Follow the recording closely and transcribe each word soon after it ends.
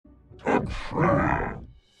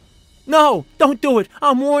No, don't do it.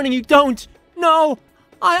 I'm warning you, don't. No,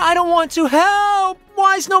 I don't want to. Help!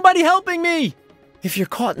 Why is nobody helping me? If you're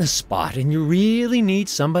caught in a spot and you really need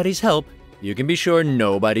somebody's help, you can be sure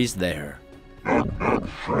nobody's there.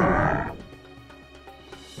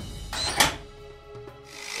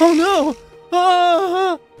 Oh no!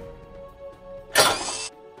 Ah!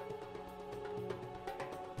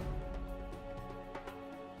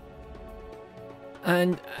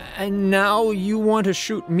 And now you want to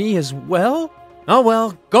shoot me as well? Oh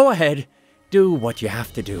well, go ahead. Do what you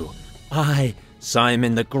have to do. I,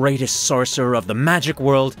 Simon, the greatest sorcerer of the magic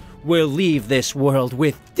world, will leave this world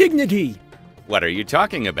with dignity. What are you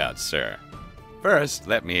talking about, sir? First,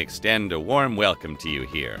 let me extend a warm welcome to you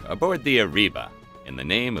here aboard the Ariba, in the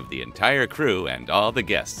name of the entire crew and all the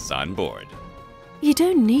guests on board. You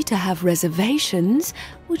don't need to have reservations.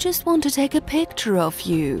 We just want to take a picture of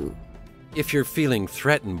you. If you're feeling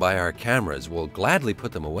threatened by our cameras, we'll gladly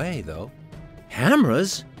put them away, though.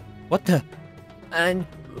 Cameras? What the... And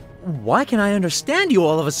why can I understand you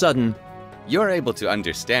all of a sudden? You're able to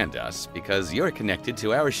understand us because you're connected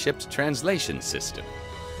to our ship's translation system.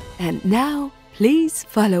 And now, please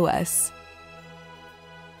follow us.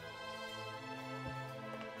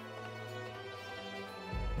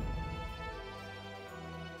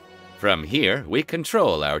 From here, we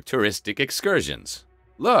control our touristic excursions.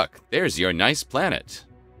 Look, there's your nice planet.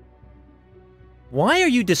 Why are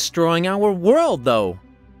you destroying our world, though?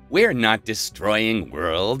 We're not destroying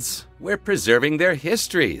worlds. We're preserving their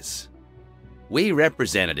histories. We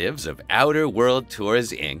representatives of Outer World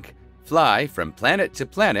Tours, Inc. fly from planet to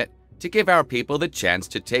planet to give our people the chance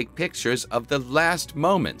to take pictures of the last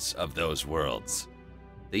moments of those worlds.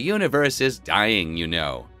 The universe is dying, you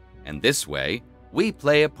know, and this way, we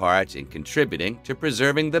play a part in contributing to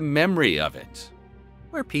preserving the memory of it.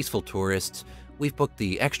 We're peaceful tourists. We've booked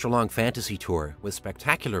the extra-long fantasy tour with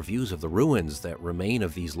spectacular views of the ruins that remain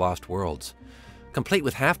of these lost worlds. Complete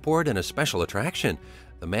with half-board and a special attraction,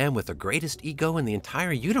 the man with the greatest ego in the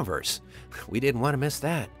entire universe. We didn't want to miss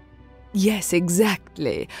that. Yes,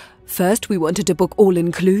 exactly. First, we wanted to book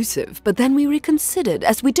all-inclusive, but then we reconsidered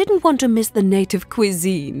as we didn't want to miss the native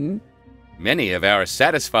cuisine. Many of our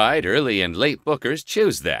satisfied early and late bookers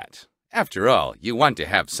choose that. After all, you want to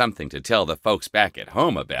have something to tell the folks back at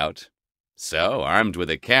home about. So, armed with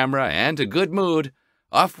a camera and a good mood,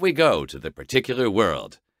 off we go to the particular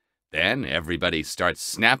world. Then everybody starts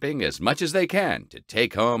snapping as much as they can to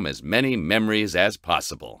take home as many memories as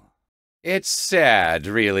possible. It's sad,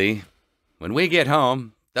 really. When we get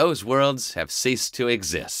home, those worlds have ceased to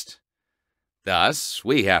exist. Thus,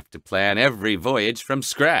 we have to plan every voyage from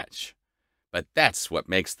scratch. But that's what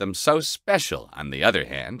makes them so special, on the other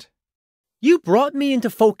hand. You brought me into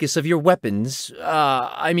focus of your weapons,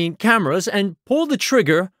 cameras, and pulled the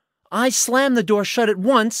trigger. I slammed the door shut at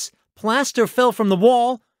once, plaster fell from the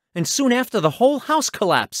wall, and soon after the whole house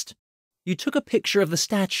collapsed. You took a picture of the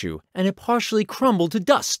statue, and it partially crumbled to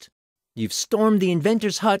dust. You've stormed the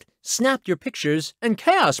inventor's hut, snapped your pictures, and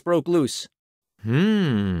chaos broke loose.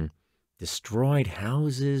 Destroyed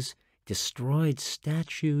houses, destroyed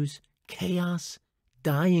statues, chaos,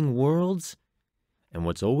 dying worlds. And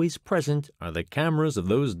what's always present are the cameras of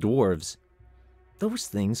those dwarves. Those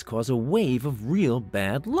things cause a wave of real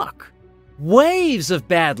bad luck. Waves of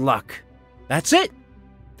bad luck! That's it!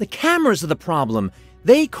 The cameras are the problem.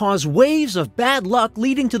 They cause waves of bad luck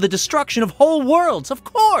leading to the destruction of whole worlds, of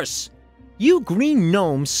course! You green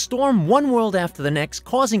gnomes storm one world after the next,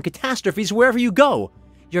 causing catastrophes wherever you go.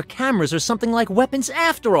 Your cameras are something like weapons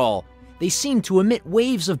after all. They seem to emit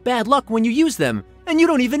waves of bad luck when you use them, and you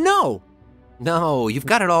don't even know. No, you've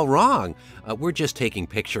got it all wrong. We're just taking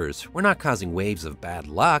pictures. We're not causing waves of bad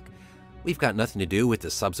luck. We've got nothing to do with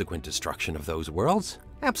the subsequent destruction of those worlds.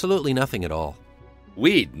 Absolutely nothing at all.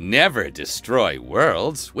 We'd never destroy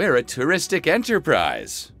worlds. We're a touristic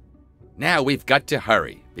enterprise. Now we've got to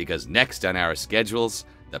hurry, because next on our schedules,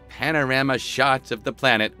 the panorama shot of the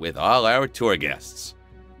planet with all our tour guests.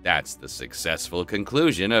 That's the successful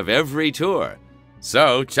conclusion of every tour.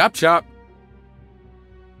 So, chop chop!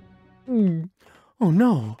 Oh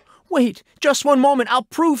no. Wait, just one moment. I'll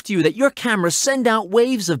prove to you that your cameras send out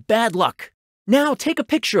waves of bad luck. Now take a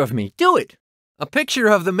picture of me. Do it. A picture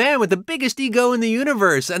of the man with the biggest ego in the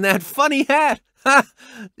universe and that funny hat. Ha!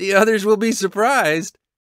 The others will be surprised.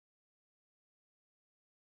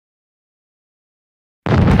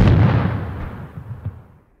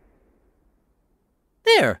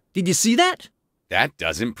 There. Did you see that? That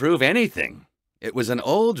doesn't prove anything. It was an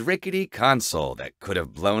old rickety console that could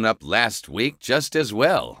have blown up last week just as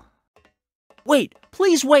well. Wait,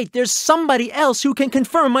 please wait. There's somebody else who can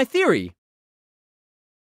confirm my theory.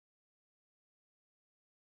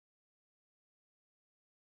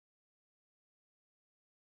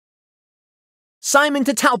 Simon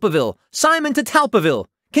to Talpaville! Simon to Talpaville!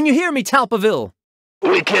 Can you hear me, Talpaville?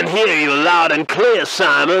 We can hear you loud and clear,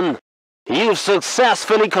 Simon. You've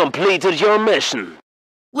successfully completed your mission.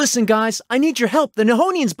 Listen, guys, I need your help. The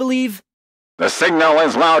Nihonians believe... The signal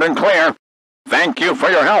is loud and clear. Thank you for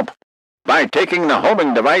your help. By taking the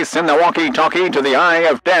homing device in the walkie-talkie to the Eye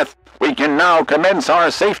of Death, we can now commence our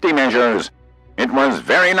safety measures. It was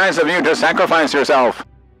very nice of you to sacrifice yourself.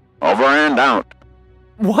 Over and out.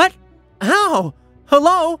 What? How?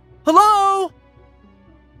 Hello? Hello?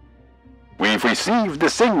 We've received the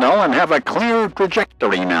signal and have a clear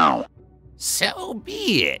trajectory now. So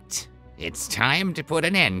be it. It's time to put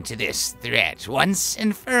an end to this threat once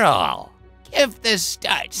and for all. Give the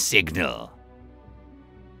start signal.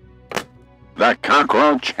 The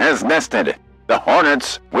cockroach has nested. The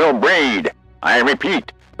hornets will breed. I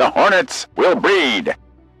repeat, the hornets will breed.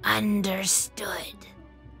 Understood.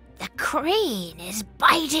 The crane is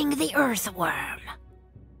biting the earthworm.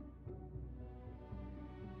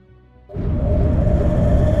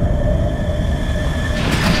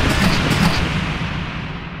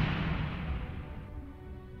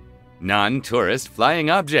 Non-tourist flying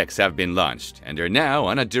objects have been launched and are now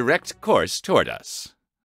on a direct course toward us.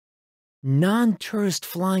 Non-tourist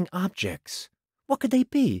flying objects. What could they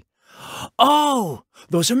be? Oh!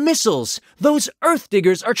 Those are missiles! Those Earth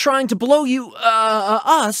diggers are trying to blow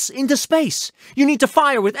us into space! You need to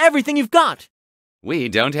fire with everything you've got! We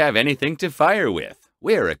don't have anything to fire with.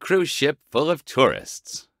 We're a cruise ship full of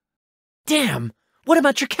tourists. Damn! What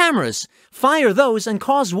about your cameras? Fire those and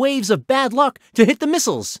cause waves of bad luck to hit the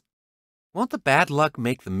missiles! Won't the bad luck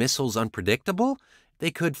make the missiles unpredictable?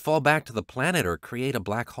 They could fall back to the planet or create a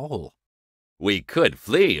black hole. We could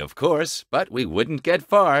flee, of course, but we wouldn't get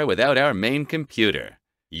far without our main computer.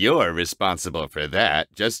 You're responsible for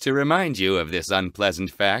that, just to remind you of this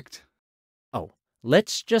unpleasant fact. Oh,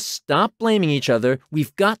 let's just stop blaming each other.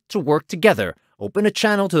 We've got to work together. Open a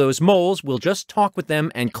channel to those moles. We'll just talk with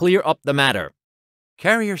them and clear up the matter.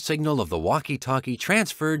 Carrier signal of the walkie-talkie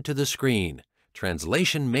transferred to the screen.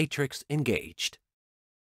 Translation matrix engaged.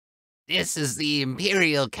 This is the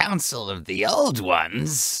Imperial Council of the Old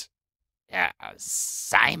Ones.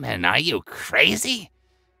 Simon, are you crazy?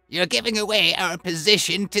 You're giving away our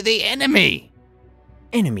position to the enemy.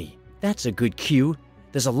 Enemy. That's a good cue.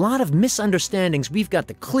 There's a lot of misunderstandings we've got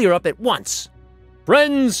to clear up at once.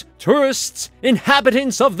 Friends, tourists,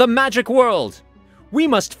 inhabitants of the magic world, we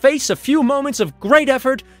must face a few moments of great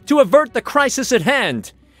effort to avert the crisis at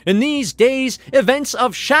hand. In these days, events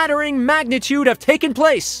of shattering magnitude have taken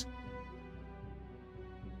place.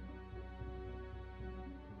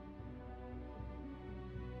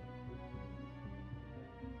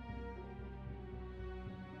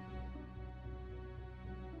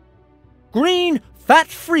 Green, fat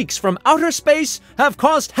freaks from outer space have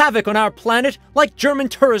caused havoc on our planet like German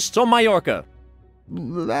tourists on Mallorca.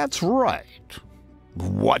 That's right.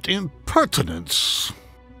 What impertinence!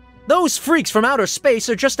 Those freaks from outer space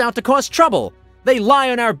are just out to cause trouble. They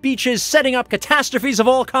lie on our beaches, setting up catastrophes of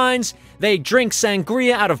all kinds. They drink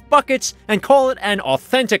sangria out of buckets and call it an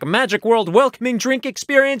authentic Magic World welcoming drink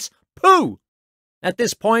experience. Pooh! At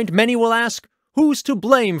this point, many will ask, who's to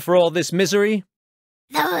blame for all this misery?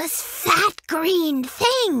 Those fat green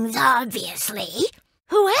things, obviously.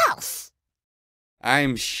 Who else?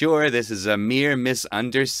 I'm sure this is a mere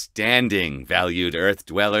misunderstanding, valued Earth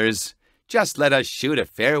dwellers. Just let us shoot a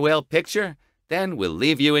farewell picture, then we'll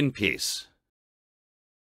leave you in peace.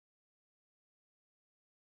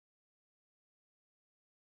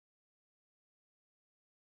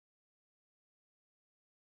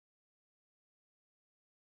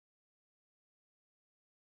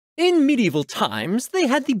 In medieval times, they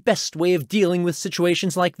had the best way of dealing with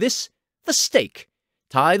situations like this, the stake.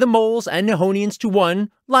 Tie the moles and Nihonians to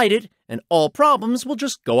one, light it, and all problems will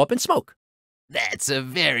just go up in smoke. That's a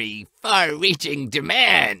very far-reaching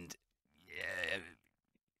demand,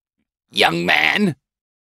 young man.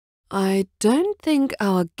 I don't think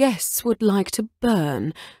our guests would like to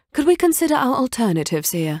burn. Could we consider our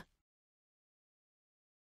alternatives here?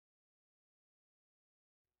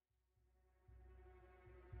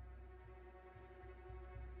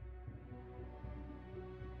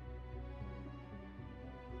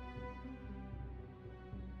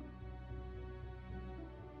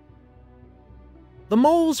 The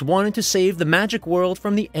moles wanted to save the magic world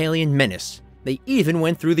from the alien menace. They even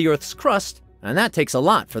went through the Earth's crust, and that takes a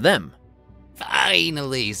lot for them.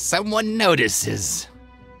 Finally, someone notices.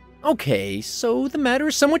 Okay, so the matter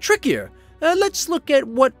is somewhat trickier. Let's look at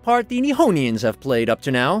what part the Nihonians have played up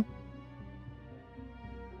to now.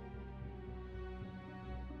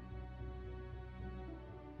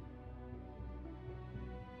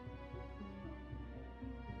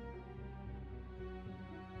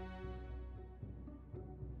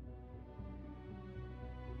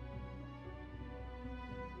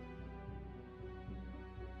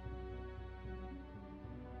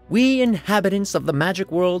 We inhabitants of the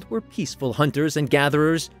magic world were peaceful hunters and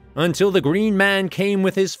gatherers until the Green Man came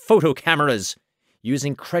with his photo cameras.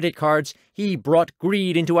 Using credit cards, he brought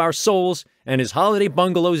greed into our souls, and his holiday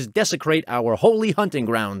bungalows desecrate our holy hunting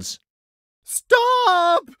grounds.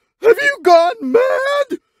 Stop! Have you gone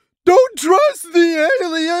mad? Don't trust the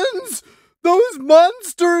aliens! Those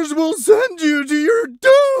monsters will send you to your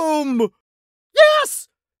doom! Yes!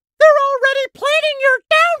 They're already planning your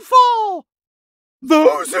downfall!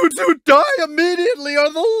 Those who do die immediately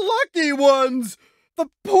are the lucky ones! The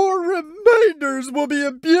poor remainders will be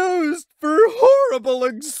abused for horrible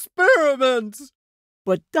experiments!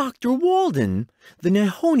 But Dr. Walden, the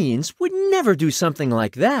Nehonians would never do something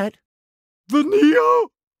like that. The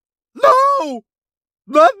Neo? No!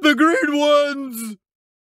 Not the green ones!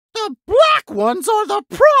 The black ones are the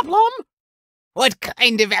problem! What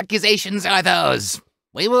kind of accusations are those?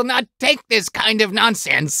 We will not take this kind of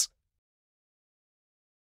nonsense.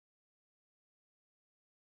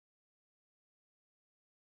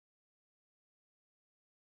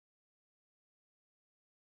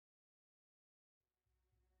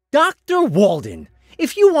 Dr. Walden,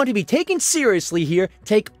 if you want to be taken seriously here,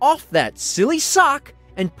 take off that silly sock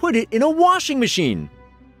and put it in a washing machine.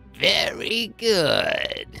 Very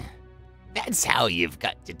good. That's how you've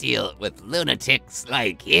got to deal with lunatics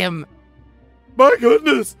like him. My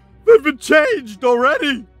goodness, they've been changed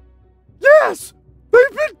already! Yes,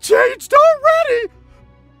 they've been changed already!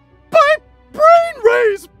 By brain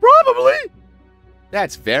rays, probably!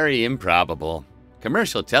 That's very improbable.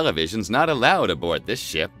 Commercial television's not allowed aboard this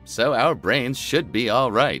ship, so our brains should be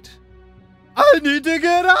all right. I need to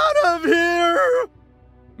get out of here!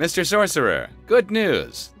 Mr. Sorcerer, good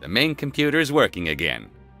news. The main computer's working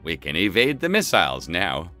again. We can evade the missiles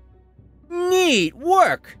now. Neat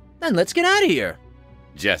work! Then let's get out of here.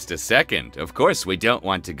 Just a second. Of course we don't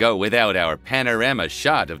want to go without our panorama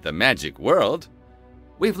shot of the magic world.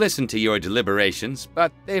 We've listened to your deliberations,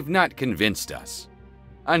 but they've not convinced us.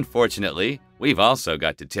 Unfortunately, we've also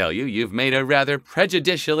got to tell you you've made a rather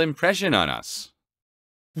prejudicial impression on us.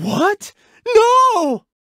 What? No!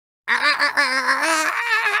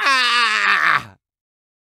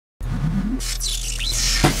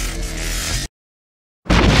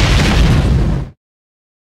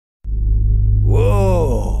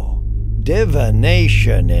 Whoa,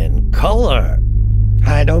 divination in color.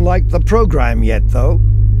 I don't like the program yet, though.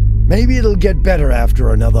 Maybe it'll get better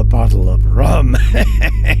after another bottle of rum.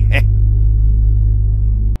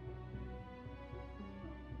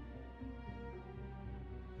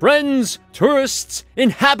 Friends, tourists,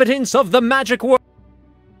 inhabitants of the magic world.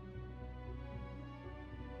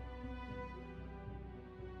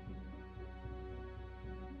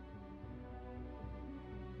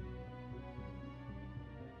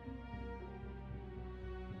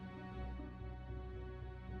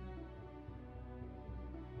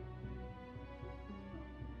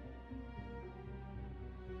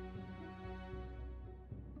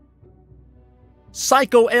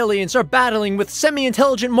 Psycho aliens are battling with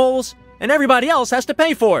semi-intelligent moles, and everybody else has to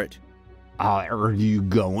pay for it. Are you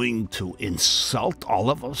going to insult all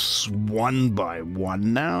of us one by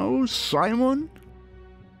one now, Simon?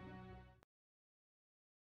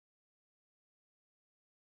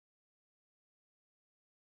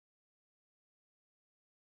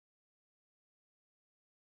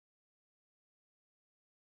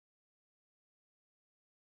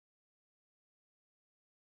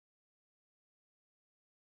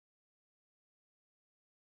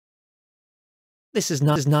 This is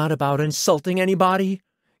not about insulting anybody.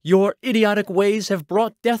 Your idiotic ways have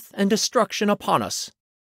brought death and destruction upon us.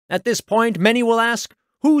 At this point, many will ask,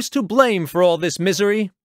 who's to blame for all this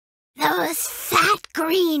misery? Those fat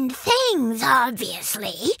green things,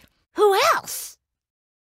 obviously. Who else?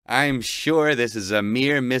 I'm sure this is a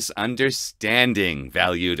mere misunderstanding,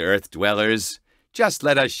 valued Earth dwellers. Just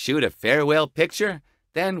let us shoot a farewell picture,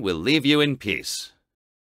 then we'll leave you in peace.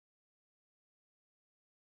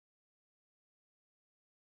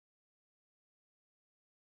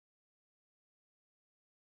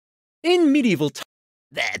 In medieval times,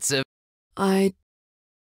 That's a... I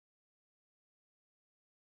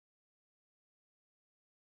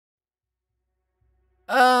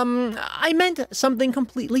I meant something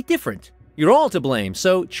completely different. You're all to blame,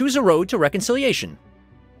 so choose a road to reconciliation.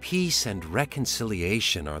 Peace and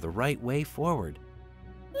reconciliation are the right way forward.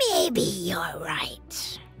 Maybe you're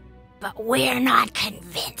right. But we're not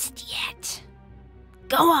convinced yet.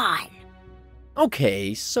 Go on.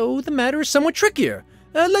 Okay, so the matter is somewhat trickier.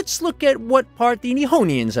 Let's look at what part the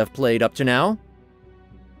Nehonians have played up to now.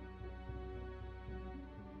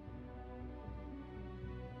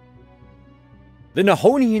 The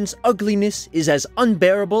Nihonian's ugliness is as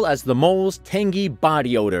unbearable as the mole's tangy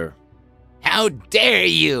body odor. How dare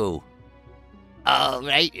you! All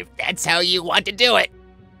right, if that's how you want to do it.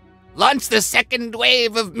 Launch the second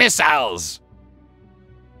wave of missiles!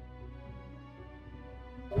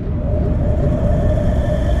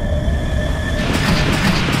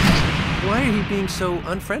 Why are you being so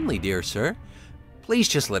unfriendly, dear sir? Please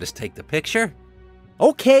just let us take the picture.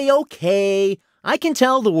 Okay. I can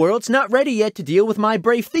tell the world's not ready yet to deal with my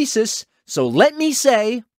brave thesis, so let me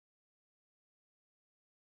say...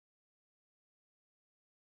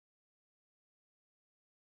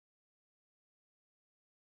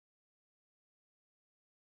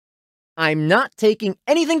 I'm not taking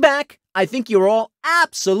anything back. I think you're all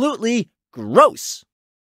absolutely gross.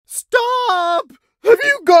 Stop! Have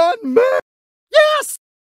you gone mad? Yes!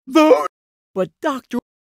 Those... But Dr.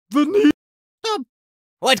 The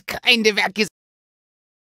What kind of accusation?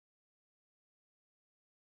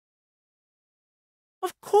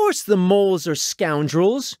 Of course the moles are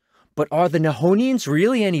scoundrels, but are the Nihonians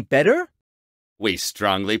really any better? We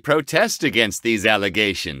strongly protest against these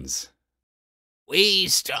allegations. We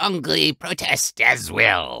strongly protest as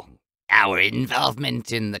well. Our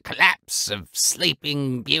involvement in the collapse of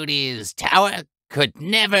Sleeping Beauty's tower could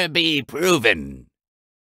never be proven.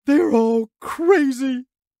 They're all crazy.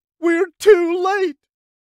 We're too late.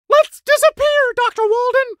 Let's disappear, Dr.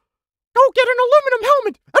 Walden. Go get an aluminum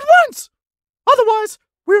helmet at once. Otherwise,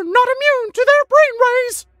 we're not immune to their brain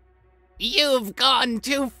rays. You've gone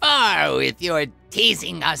too far with your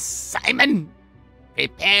teasing us, Simon.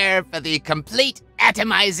 Prepare for the complete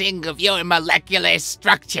atomizing of your molecular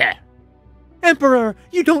structure. Emperor,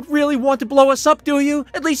 you don't really want to blow us up, do you?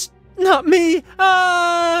 At least, not me.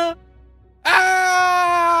 Ah!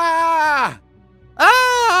 Ah!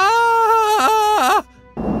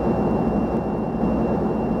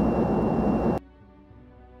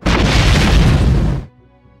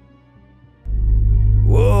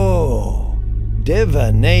 Whoa,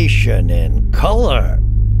 divination in color.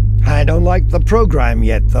 I don't like the program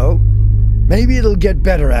yet, though. Maybe it'll get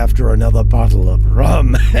better after another bottle of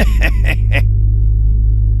rum.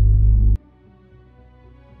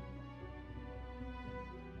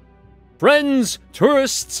 Friends,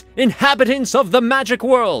 tourists, inhabitants of the magic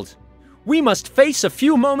world, we must face a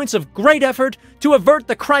few moments of great effort to avert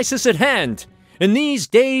the crisis at hand. In these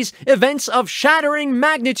days, events of shattering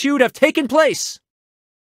magnitude have taken place.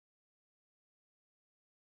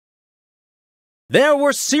 There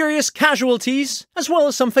were serious casualties, as well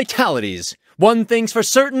as some fatalities. One thing's for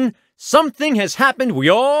certain, something has happened we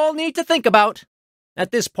all need to think about.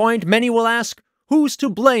 At this point, many will ask, who's to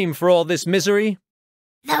blame for all this misery?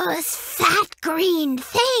 Those fat green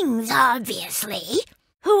things, obviously.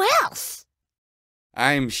 Who else?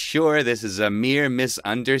 I'm sure this is a mere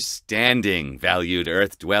misunderstanding, valued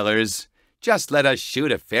Earth dwellers. Just let us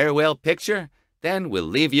shoot a farewell picture, then we'll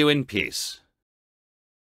leave you in peace.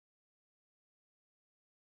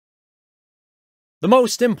 The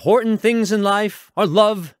most important things in life are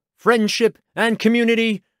love, friendship, and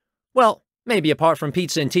community. Well, maybe apart from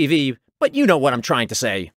pizza and TV, but you know what I'm trying to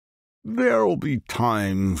say. There'll be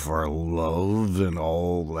time for love and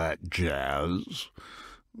all that jazz.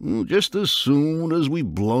 Just as soon as we've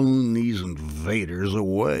blown these invaders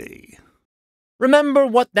away. Remember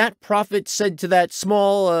what that prophet said to that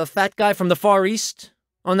small, fat guy from the Far East?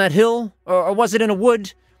 On that hill? Or was it in a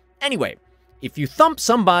wood? Anyway, if you thump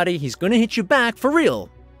somebody, he's gonna hit you back for real.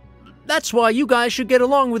 That's why you guys should get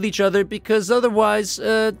along with each other, because otherwise,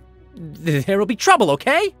 there'll be trouble,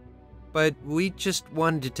 okay? But we just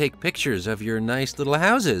wanted to take pictures of your nice little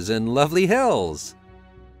houses and lovely hills.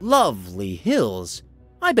 Lovely hills?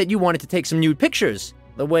 I bet you wanted to take some nude pictures,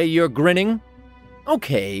 the way you're grinning.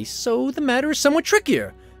 Okay, so the matter is somewhat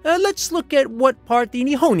trickier. Let's look at what part the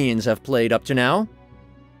Nihonians have played up to now.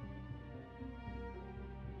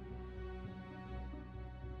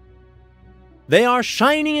 They are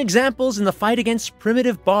shining examples in the fight against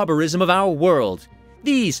primitive barbarism of our world.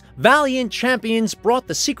 These valiant champions brought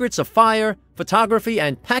the secrets of fire, photography,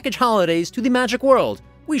 and package holidays to the magic world.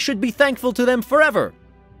 We should be thankful to them forever.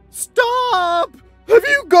 Stop! Have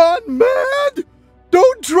you gone mad?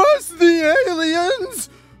 Don't trust the aliens!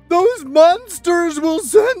 Those monsters will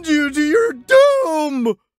send you to your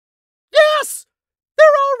doom! Yes! They're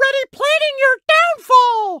already planning your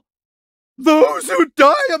downfall! Those who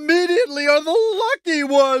die immediately are the lucky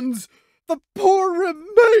ones! The poor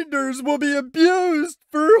remainders will be abused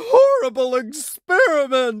for horrible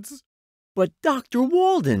experiments! But Dr.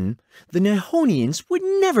 Walden, the Nihonians would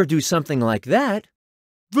never do something like that.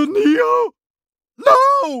 The Neo?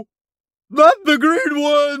 No! Not the green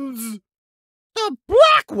ones! The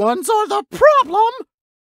black ones are the problem!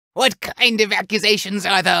 What kind of accusations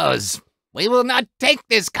are those? We will not take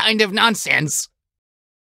this kind of nonsense.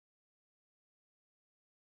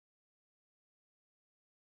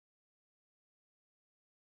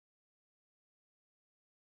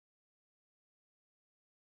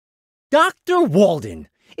 Dr. Walden,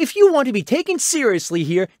 if you want to be taken seriously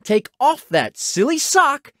here, take off that silly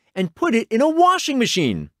sock and put it in a washing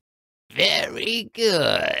machine. Very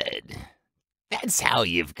good. That's how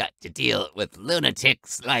you've got to deal with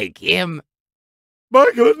lunatics like him.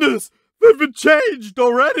 My goodness, they've been changed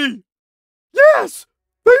already! Yes,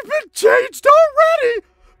 they've been changed already!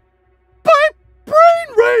 By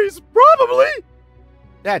brain rays, probably!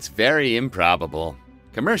 That's very improbable.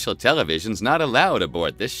 Commercial television's not allowed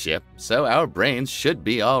aboard this ship, so our brains should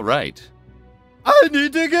be all right. I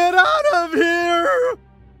need to get out of here!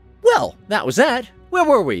 Well, that was that. Where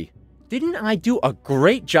were we? Didn't I do a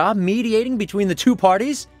great job mediating between the two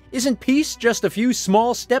parties? Isn't peace just a few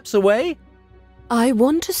small steps away? I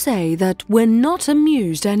want to say that we're not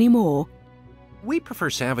amused anymore. We prefer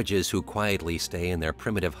savages who quietly stay in their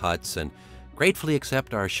primitive huts and gratefully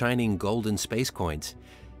accept our shining golden space coins.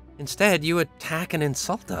 Instead, you attack and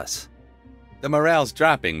insult us. The morale's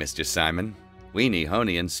dropping, Mr. Simon. We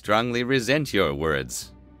Nihonians strongly resent your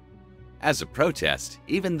words. As a protest,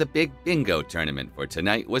 even the big bingo tournament for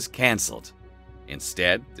tonight was canceled.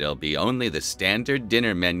 Instead, there'll be only the standard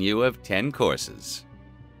dinner menu of 10 courses.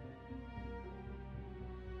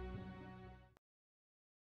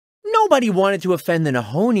 Nobody wanted to offend the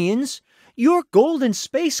Nihonians. Your golden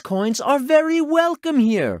space coins are very welcome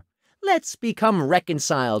here. Let's become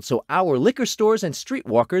reconciled so our liquor stores and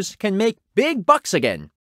streetwalkers can make big bucks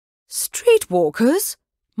again. Streetwalkers?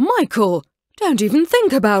 Michael, don't even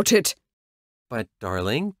think about it. But,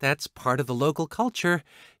 darling, that's part of the local culture.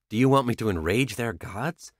 Do you want me to enrage their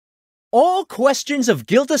gods? All questions of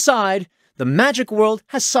guilt aside, the magic world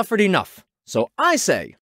has suffered enough. So I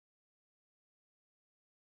say,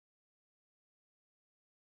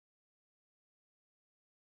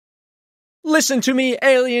 listen to me,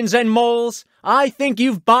 aliens and moles. I think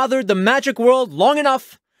you've bothered the magic world long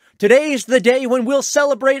enough. Today's the day when we'll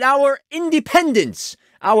celebrate our independence.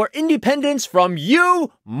 Our independence from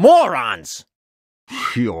you morons.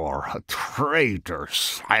 You're a traitor,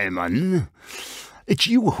 Simon. It's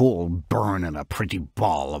you who'll burn in a pretty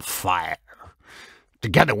ball of fire,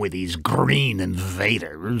 together with these green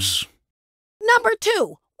invaders. Number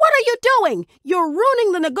 2, what are you doing? You're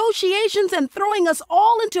ruining the negotiations and throwing us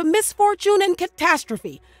all into misfortune and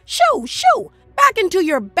catastrophe. Shoo, shoo! Back into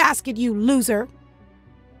your basket, you loser!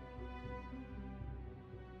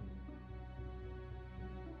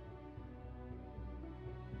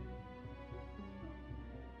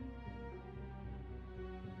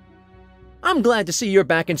 I'm glad to see you're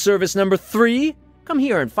back in service number 3. Come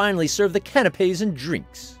here and finally serve the canapes and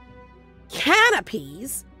drinks.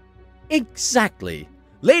 Canopies? Exactly.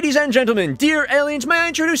 Ladies and gentlemen, dear aliens, may I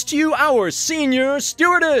introduce to you our senior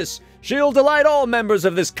stewardess. She'll delight all members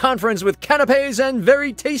of this conference with canapes and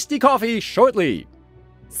very tasty coffee shortly.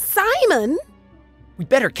 Simon? We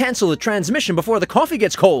better cancel the transmission before the coffee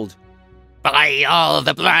gets cold. By all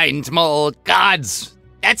the blind mole gods,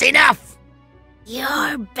 that's enough!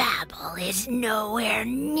 Your babble is nowhere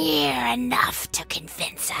near enough to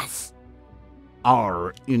convince us.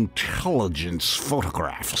 Our intelligence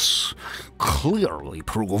photographs clearly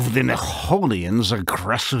prove the Nihonians'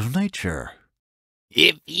 aggressive nature.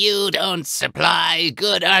 If you don't supply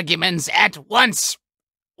good arguments at once,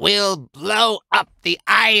 we'll blow up the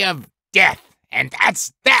Eye of Death, and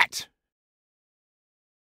that's that!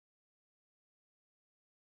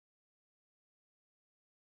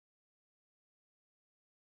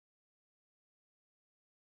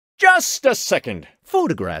 Just a second.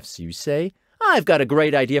 Photographs, you say? I've got a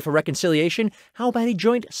great idea for reconciliation. How about a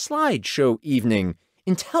joint slideshow evening?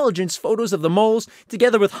 Intelligence photos of the moles,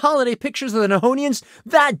 together with holiday pictures of the Nihonians?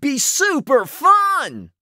 That'd be super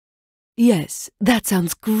fun! Yes, that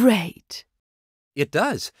sounds great. It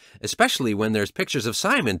does, especially when there's pictures of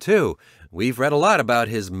Simon, too. We've read a lot about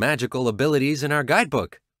his magical abilities in our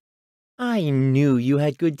guidebook. I knew you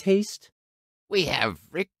had good taste. We have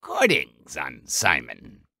recordings on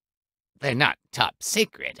Simon. They're not top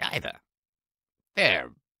secret, either.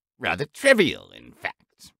 They're rather trivial, in fact.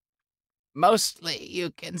 Mostly,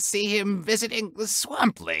 you can see him visiting the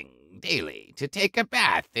swampling daily to take a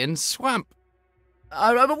bath in swamp.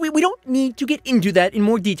 We don't need to get into that in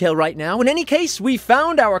more detail right now. In any case, we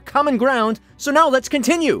found our common ground, so now let's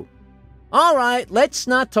continue. All right, let's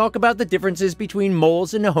not talk about the differences between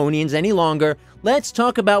moles and Nihonians any longer. Let's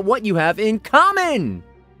talk about what you have in common.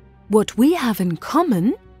 What we have in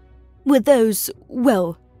common? with those,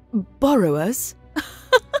 well, borrowers.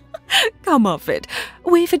 Come off it.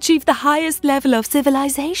 We've achieved the highest level of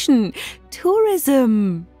civilization.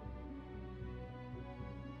 Tourism.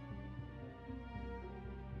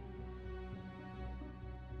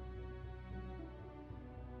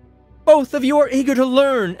 Both of you are eager to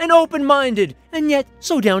learn and open-minded, and yet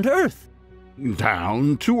so down to earth.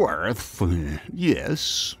 Down to earth,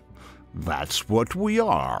 yes. That's what we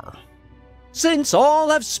are. Since all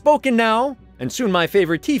have spoken now, and soon my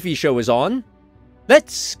favorite TV show is on,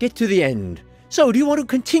 let's get to the end. So, do you want to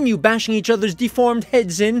continue bashing each other's deformed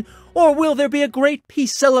heads in, or will there be a great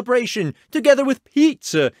peace celebration, together with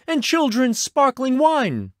pizza and children's sparkling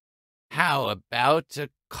wine? How about a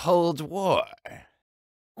Cold War?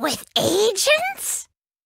 With agents?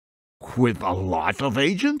 With a lot of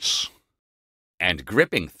agents? And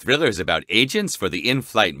gripping thrillers about agents for the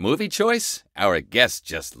in-flight movie choice? Our guests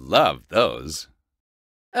just love those.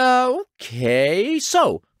 Okay,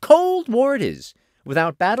 so, Cold War it is.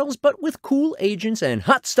 Without battles, but with cool agents and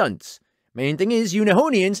hot stunts. Main thing is, you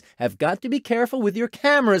Nihonians have got to be careful with your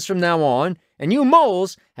cameras from now on, and you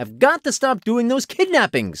moles have got to stop doing those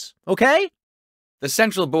kidnappings, okay? The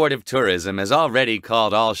Central Board of Tourism has already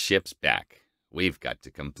called all ships back. We've got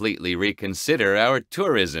to completely reconsider our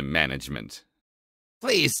tourism management.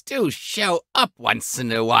 Please do show up once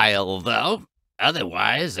in a while, though.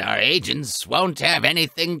 Otherwise, our agents won't have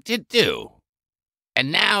anything to do.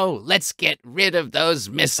 And now, let's get rid of those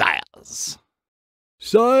missiles.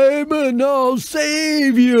 Simon, I'll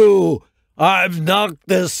save you! I've knocked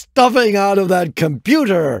the stuffing out of that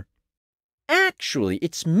computer! Actually,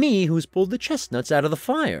 it's me who's pulled the chestnuts out of the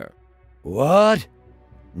fire. What?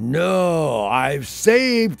 No, I've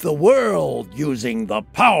saved the world using the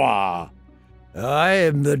power. I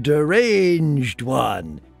am the deranged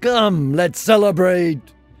one. Come, let's celebrate.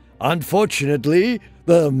 Unfortunately,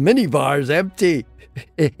 the minibar's empty.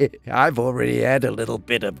 I've already had a little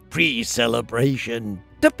bit of pre-celebration.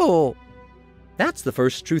 Tipple. That's the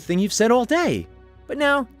first true thing you've said all day. But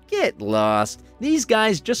now, get lost. These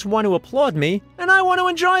guys just want to applaud me, and I want to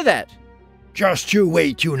enjoy that. Just you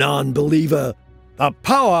wait, you non-believer. The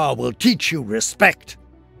power will teach you respect.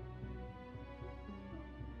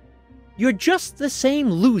 You're just the same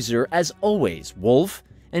loser as always, Wolf.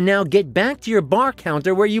 And now get back to your bar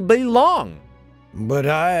counter where you belong. But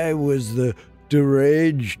I was the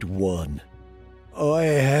deranged one. I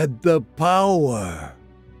had the power.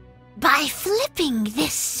 By flipping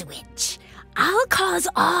this switch, I'll cause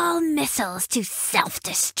all missiles to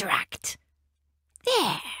self-destruct.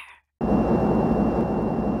 There.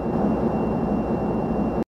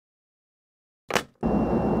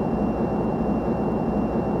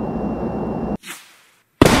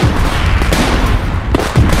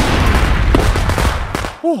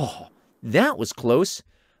 Oh, that was close.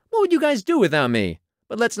 What would you guys do without me?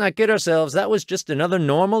 But let's not kid ourselves, that was just another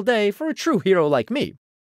normal day for a true hero like me.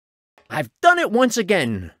 I've done it once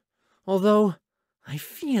again. Although, I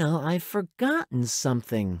feel I've forgotten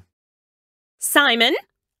something. Simon,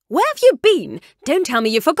 where have you been? Don't tell me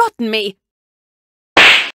you've forgotten me.